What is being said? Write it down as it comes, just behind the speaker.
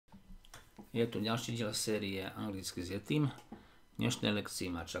Je tu ďalší diel série anglicky s Yetim. V dnešnej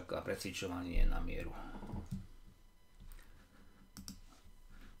lekcii ma čaká precičovanie na mieru.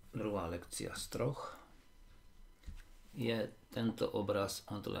 Druhá lekcia z troch. Je tento obraz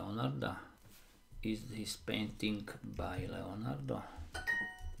od Leonarda? Is this painting by Leonardo?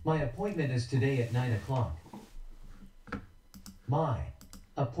 My appointment is today at 9 o'clock. My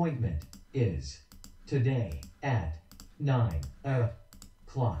appointment is today at 9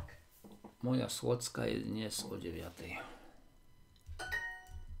 o'clock. Moja schôdzka je dnes o 9.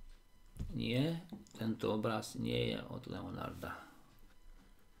 Nie, tento obraz nie je od Leonarda.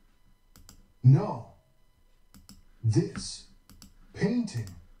 No, this painting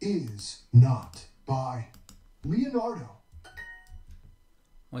is not by Leonardo.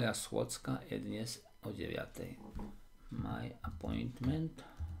 Moja schôdzka je dnes o 9. My appointment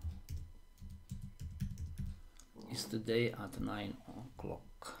is today at 9 o'clock.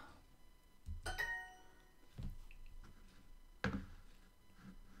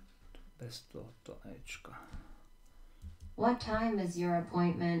 Bez tohoto ečka. What time is your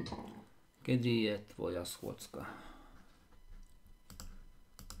appointment? Kedy je tvoja schôdzka?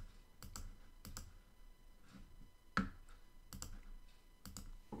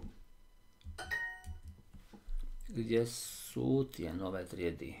 Kde sú tie nové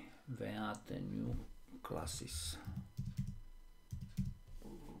triedy? Where are the new classes?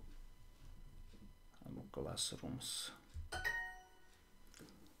 Alebo classrooms.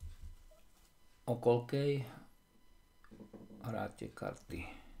 O koľkej hráte karty?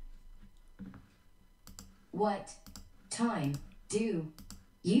 What time do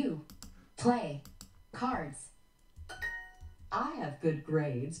you play cards? I have good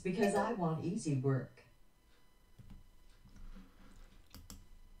grades because I want easy work.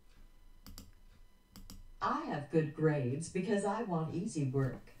 I have good grades because I want easy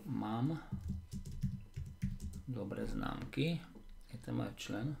work. Mám dobré známky. Je to môj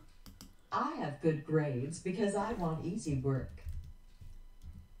člen. I have good grades because I want easy work.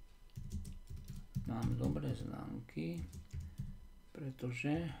 Mám dobré známky,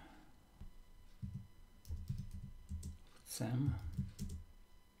 pretože chcem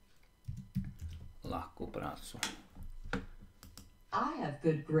ľahkú prácu. I have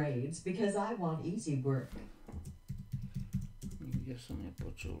good grades because I want easy work. Nikde som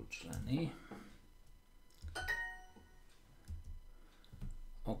nepočul členy.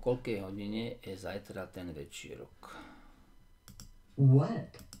 O koľkej hodine je zajtra ten večírok?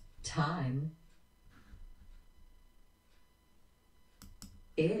 What time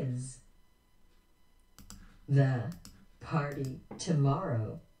is the party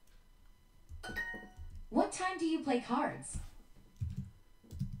tomorrow? What time do you play cards?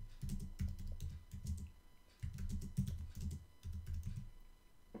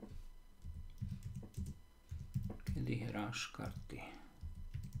 Kedy hráš karty?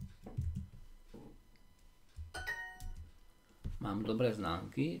 Mám dobré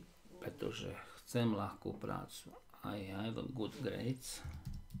známky, pretože chcem ľahkú prácu. I have good grades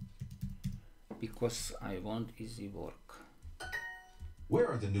because I want easy work. Where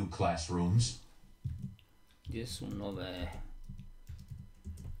are the new classrooms? Kde sú nové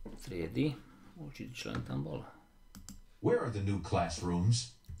triedy? Určitý člen tam bol. Where are the new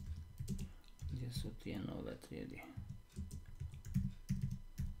classrooms? Kde sú tie nové triedy?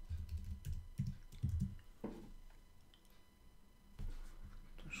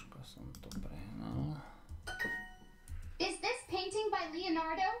 Troška som to prehnal. Is this painting by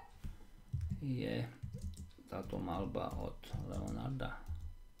Leonardo? Je táto malba od Leonarda?